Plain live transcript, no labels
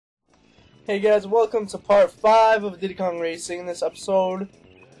Hey guys, welcome to part 5 of Diddy Racing. In this episode,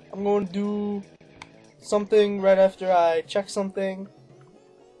 I'm going to do something right after I check something.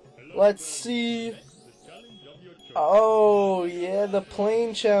 Let's see. Oh, yeah, the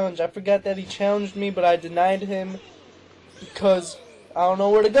plane challenge. I forgot that he challenged me, but I denied him because I don't know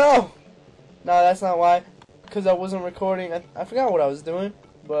where to go. No, that's not why. Because I wasn't recording. I forgot what I was doing,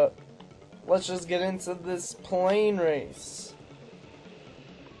 but let's just get into this plane race.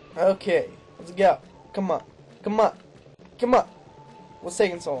 Okay, let's go. Come on. Come on. Come on. What's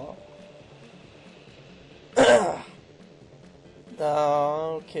taking so long?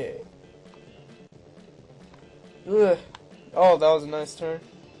 Okay. Ugh. Oh, that was a nice turn.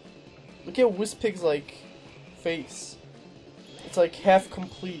 Look at Wispig's, like, face. It's, like, half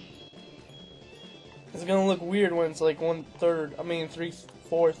complete. It's gonna look weird when it's, like,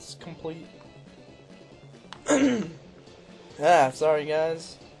 3/4 complete. Sorry,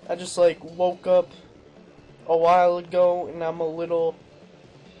 guys. I just, like, woke up a while ago, and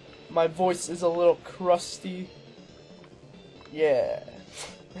my voice is a little crusty. Yeah.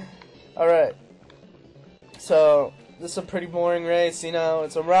 Alright. So, this is a pretty boring race, you know.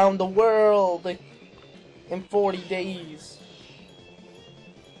 It's around the world in 40 days.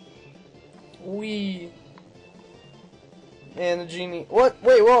 And the genie. What?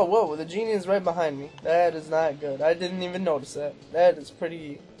 Wait, whoa. The genie is right behind me. That is not good. I didn't even notice that. That is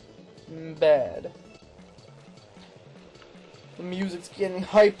pretty bad. The music's getting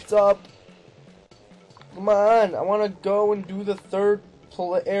hyped up. Come on. I want to go and do the third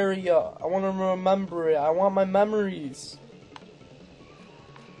area. I want to remember it. I want my memories.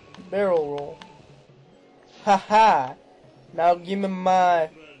 Barrel roll. Haha. Now give me my.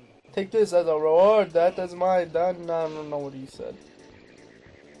 Take this as a reward. That is my done. I don't know what he said.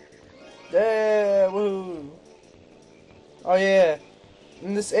 Yeah, woohoo. Oh yeah.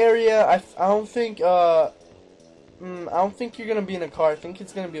 In this area, I don't think I don't think you're gonna be in a car. I think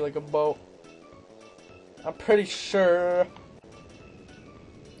it's gonna be like a boat. I'm pretty sure.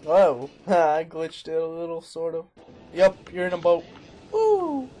 Whoa. I glitched it a little, sort of. Yup, you're in a boat.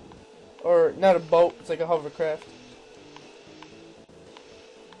 Woo! Or not a boat. It's like a hovercraft.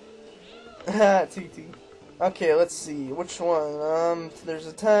 TT. Okay, let's see. Which one? There's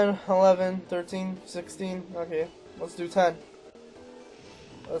a 10, 11, 13, 16. Okay, let's do 10.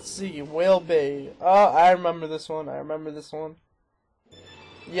 Let's see. Whale Bay. Oh, I remember this one. Yep,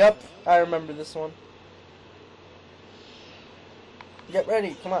 I remember this one. Get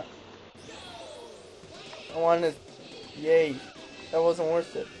ready. Come on. I wanted. Yay. That wasn't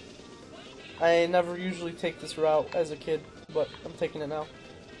worth it. I never usually take this route as a kid, but I'm taking it now.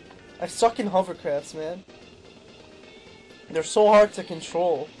 I suck in hovercrafts, man. They're so hard to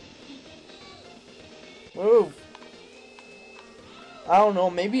control. Move. I don't know,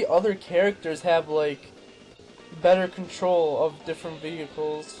 maybe other characters have, like, better control of different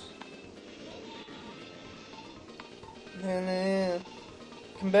vehicles.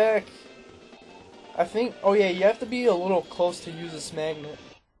 Come back. I think, oh yeah, you have to be a little close to use this magnet.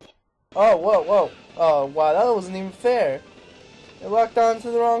 Oh, whoa. Oh, wow, that wasn't even fair. It locked on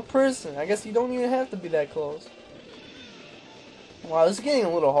to the wrong person. I guess you don't even have to be that close. Wow, this is getting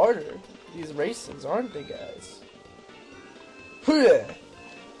a little harder. These races, aren't they, guys?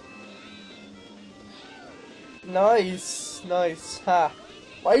 Nice. Ha.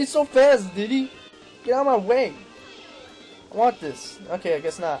 Why are you so fast, Diddy? Get out of my way. I want this. Okay, I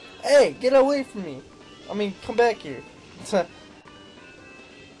guess not. Hey, get away from me. I mean, come back here.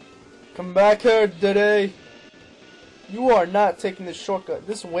 Come back here, Diddy. You are not taking this shortcut.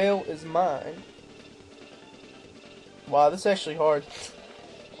 This whale is mine. Wow, this is actually hard.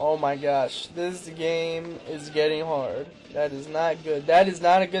 Oh my gosh. This game is getting hard. That is not good. That is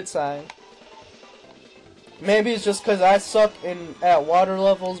not a good sign. Maybe it's just because I suck at water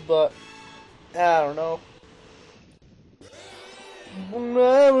levels, but I don't know.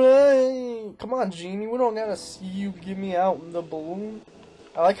 Come on, Genie. We don't gotta see you get me out in the balloon.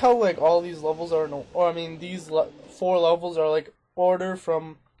 I like how, like, all these levels are these 4 levels are, like, order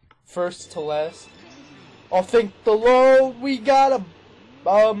from first to last. Oh, thank the Lord, we got a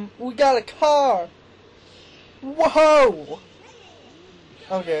car. Whoa.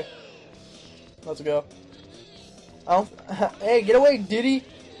 Okay. Let's go. Hey, get away, Diddy.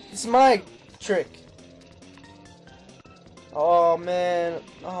 It's my trick. Oh, man.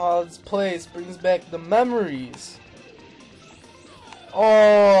 Oh, this place brings back the memories.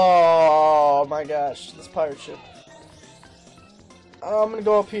 Oh my gosh, this pirate ship. I'm gonna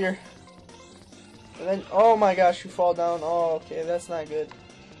go up here. And then, oh my gosh, you fall down. Oh, okay, that's not good.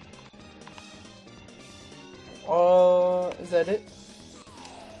 Is that it?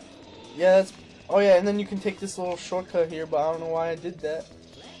 Yeah, that's... Oh yeah, and then you can take this little shortcut here, but I don't know why I did that.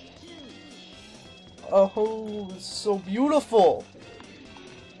 Oh, it's so beautiful!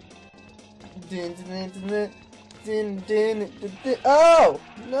 Din, din, din, din, din, din, din, din. Oh!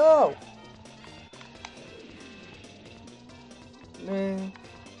 No!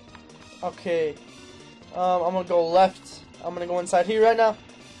 Okay. I'm gonna go left. I'm gonna go inside here right now.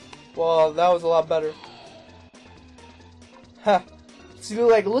 Well, that was a lot better. Ha! See,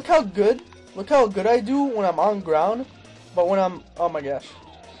 like, look how good I do when I'm on ground, but when I'm, oh my gosh,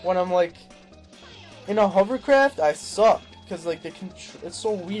 when I'm like in a hovercraft, I suck because like it's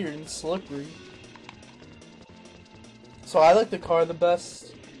so weird and slippery. So I like the car the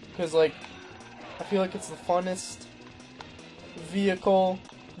best because like I feel like it's the funnest vehicle.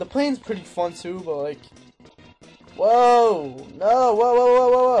 The plane's pretty fun too, but like, whoa, no, whoa, whoa, whoa,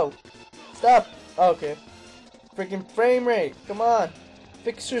 whoa, whoa, stop. Okay, freaking frame rate, come on,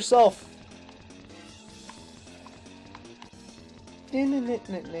 fix yourself. I'm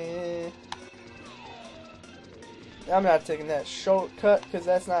not taking that shortcut because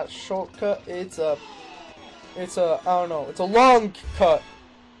that's not a shortcut. It's a I don't know. It's a long cut.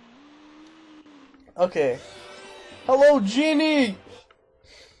 Okay. Hello, Genie.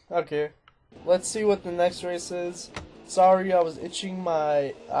 Okay. Let's see what the next race is. Sorry, I was itching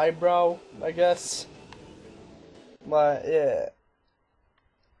my eyebrow, I guess. But yeah.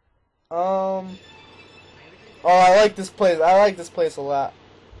 Oh, I like this place. I like this place a lot.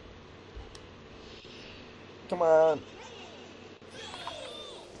 Come on.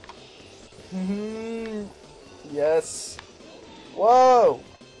 Yes. Whoa.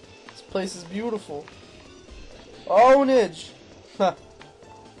 This place is beautiful. Ownage. I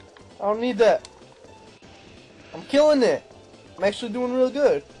don't need that. I'm killing it. I'm actually doing real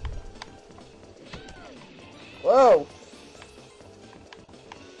good. Whoa.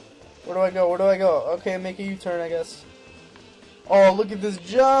 Where do I go? Where do I go? Okay, make a U-turn, I guess. Oh, look at this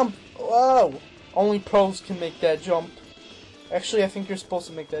jump! Whoa! Only pros can make that jump. Actually, I think you're supposed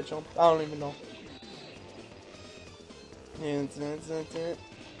to make that jump. I don't even know.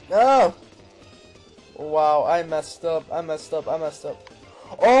 Oh! Wow, I messed up. I messed up. I messed up.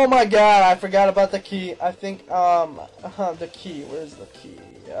 Oh my god, I forgot about the key. I think, the key. Where's the key?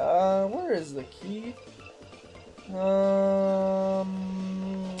 Where is the key?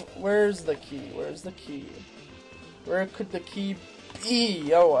 Where's the key? Where's the key? Where could the key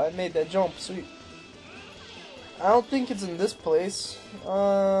be? Oh, I made that jump. Sweet. I don't think it's in this place.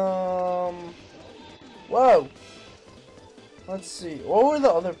 Whoa. Let's see. What were the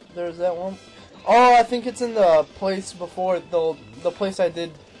other? There's that one. Oh, I think it's in the place before the place I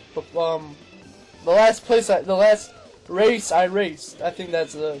did. The last race I raced. I think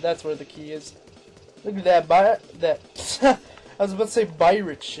that's where the key is. Look at that I was about to say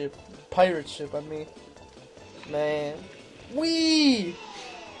pirate ship. Pirate ship, I mean. Man. Whee!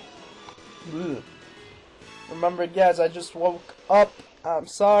 Ugh. Remember, guys, I just woke up. I'm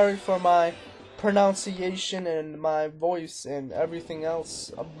sorry for my pronunciation and my voice and everything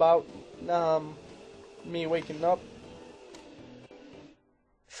else about me waking up.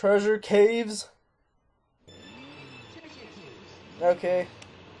 Treasure caves. Okay.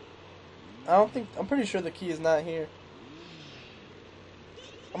 I'm pretty sure the key is not here.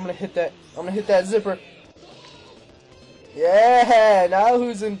 I'm gonna hit that zipper. Yeah, now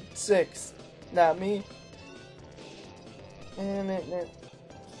who's in 6th? Not me. And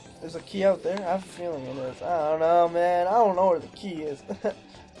there's a key out there. I have a feeling it is. I don't know, man. I don't know where the key is.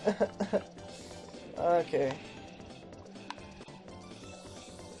 Okay.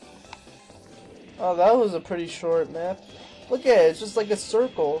 Oh, that was a pretty short map. Look at it. It's just like a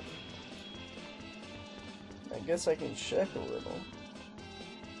circle. I guess I can check a little.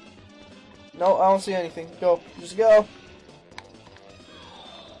 No, I don't see anything. Go. Just go.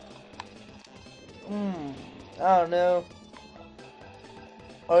 I don't know.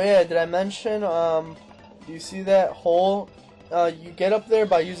 Oh yeah, did I mention, do you see that hole? You get up there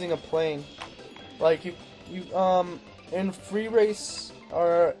by using a plane. Like, you in free race,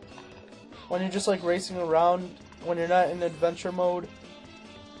 or when you're just like racing around, when you're not in adventure mode,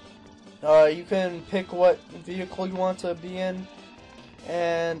 you can pick what vehicle you want to be in,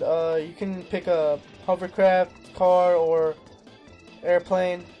 and you can pick a hovercraft, car, or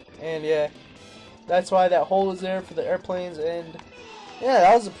airplane, and yeah, that's why that hole is there for the airplanes. And yeah,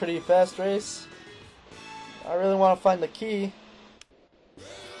 that was a pretty fast race. I really want to find the key.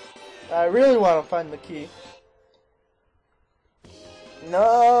 I really want to find the key. No,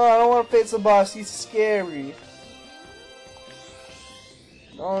 I don't want to face the boss. He's scary.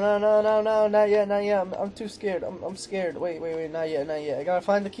 No, no, no, no, no, not yet, not yet. I'm too scared. I'm scared. Wait, not yet, not yet. I gotta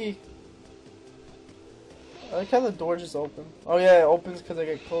find the key. I like how the door just opened. Oh yeah, it opens because I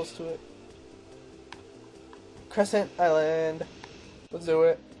get close to it. Crescent Island. Let's do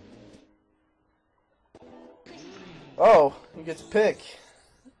it. Oh, you get to pick.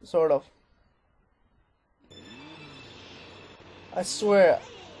 Sort of. I swear,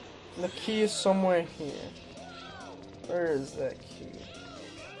 the key is somewhere here. Where is that key?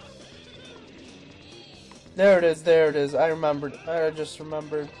 There it is, there it is. I remembered. I just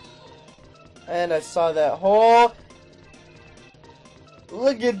remembered. And I saw that hole.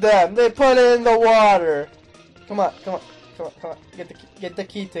 Look at them. They put it in the water. Come on, come on, come on, come on. Get the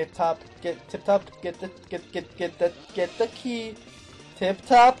key, Tip Top. Get Tip Top. Get the key. Tip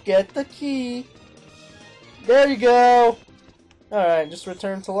Top, get the key. There you go. Alright, just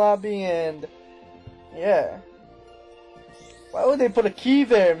return to lobby and yeah. Why would they put a key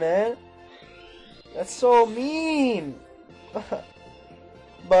there, man? That's so mean.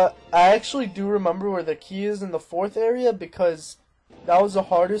 But I actually do remember where the key is in the 4th area because that was the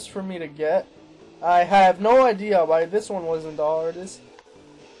hardest for me to get. I have no idea why this one wasn't the hardest.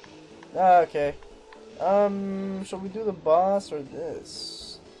 Okay. Shall we do the boss or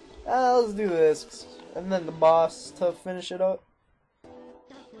this? Let's do this. And then the boss to finish it up.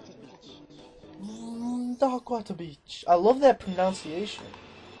 Darkwater Beach. I love that pronunciation.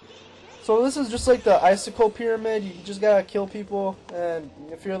 So this is just like the icicle pyramid. You just gotta kill people, and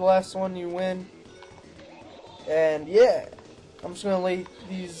if you're the last one, you win. And yeah, I'm just gonna lay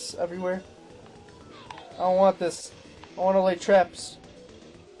these everywhere. I don't want this. I want to lay traps.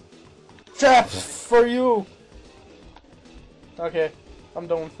 Traps for you. Okay, I'm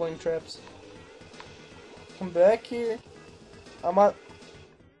done with laying traps. Come back here. I'm on.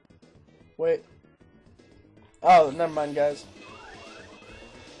 Wait. Oh, never mind, guys.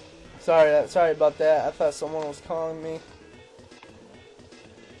 Sorry about that. I thought someone was calling me.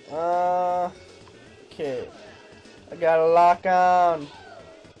 Okay. I got a lock on.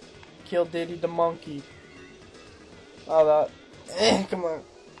 Kill Diddy the monkey. Oh, that. Come on.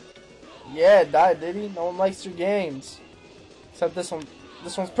 Yeah, die, Diddy. No one likes your games. Except this one.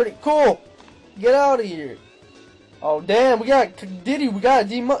 This one's pretty cool. Get out of here. Oh, damn. We got Diddy. We got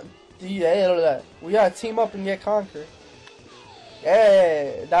we gotta team up and get Conquer.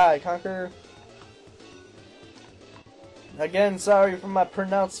 Yeah, die, Conquer. Again, sorry for my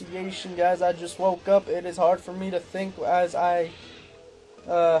pronunciation, guys. I just woke up. It is hard for me to think as I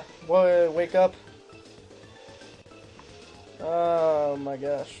wake up. Oh my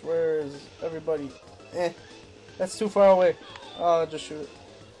gosh, where is everybody? That's too far away. Oh, I'll just shoot it.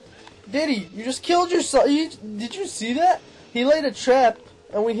 Diddy, you just killed yourself. Did you see that? He laid a trap,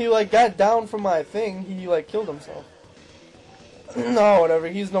 and when he like got down from my thing, he like killed himself. No, whatever.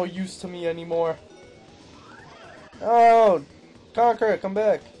 He's no use to me anymore. Oh, Conquer, come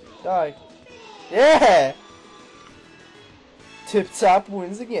back. Die. Yeah! Tip Top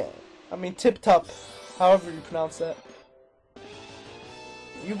wins again. I mean, Tip Top. However you pronounce that.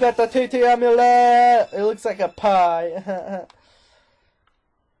 You got the Tete amulet! It looks like a pie.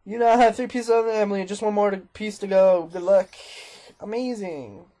 You now have 3 pieces of the amulet. Just one more piece to go. Good luck.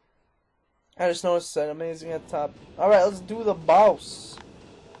 Amazing. I just noticed it said amazing at the top. Alright, let's do the boss.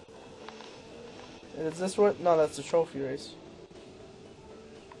 Is this what? No, that's the trophy race.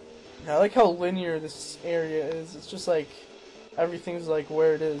 I like how linear this area is. It's just like everything's like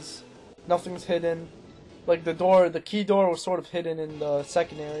where it is. Nothing's hidden. Like the door, the key door was sort of hidden in the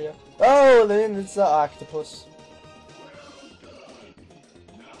 2nd area. Oh, then it's the octopus.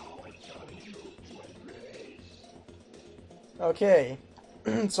 Okay.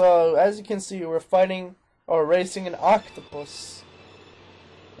 So, as you can see, we're fighting or racing an octopus.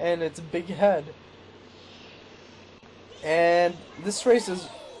 And its big head. And this race is...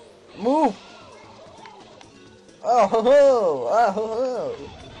 Move! Oh ho ho! Oh ho ho!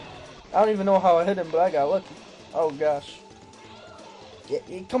 I don't even know how I hit him, but I got lucky. Oh gosh. Yeah,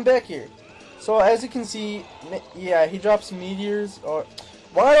 come back here. So, as you can see, yeah, he drops meteors, or...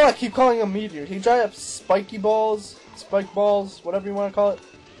 Why do I keep calling them meteors? He drops spiky balls. Spike balls, whatever you want to call it.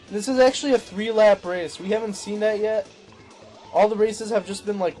 This is actually a 3-lap race. We haven't seen that yet. All the races have just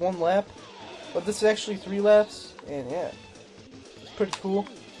been like 1 lap. But this is actually 3 laps. And yeah, it's pretty cool.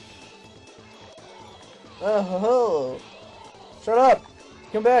 Oh ho ho! Shut up!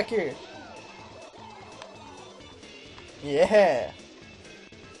 Come back here. Yeah!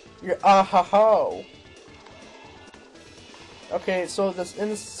 You're ah ha ho! Okay, so the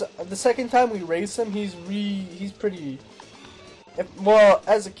 2nd time we race him, he's pretty. Well,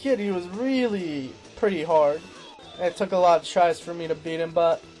 as a kid, he was really pretty hard. And it took a lot of tries for me to beat him,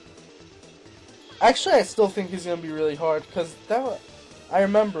 but actually, I still think he's gonna be really hard because I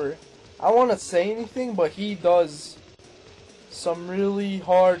remember I want to say anything, but he does some really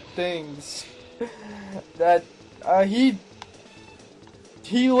hard things. That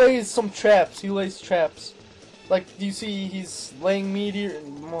he lays some traps. He lays traps. Like, do you see he's laying meteor?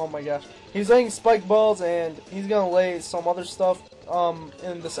 Oh my gosh, he's laying spike balls, and he's gonna lay some other stuff.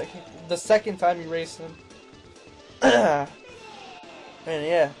 In the second time you race him. And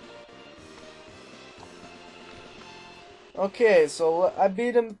yeah. Okay, so I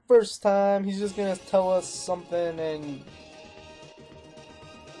beat him first time. He's just gonna tell us something and.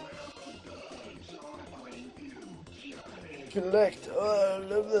 Collect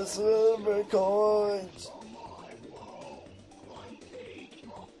all of the silver coins.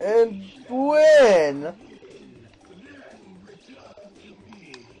 And win!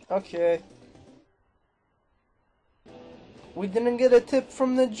 Okay. We didn't get a tip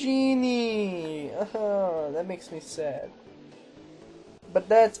from the genie! That makes me sad. But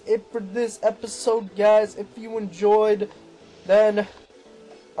that's it for this episode, guys. If you enjoyed, then,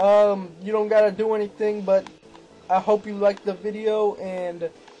 you don't gotta do anything, but I hope you liked the video, and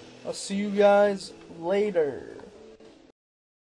I'll see you guys later.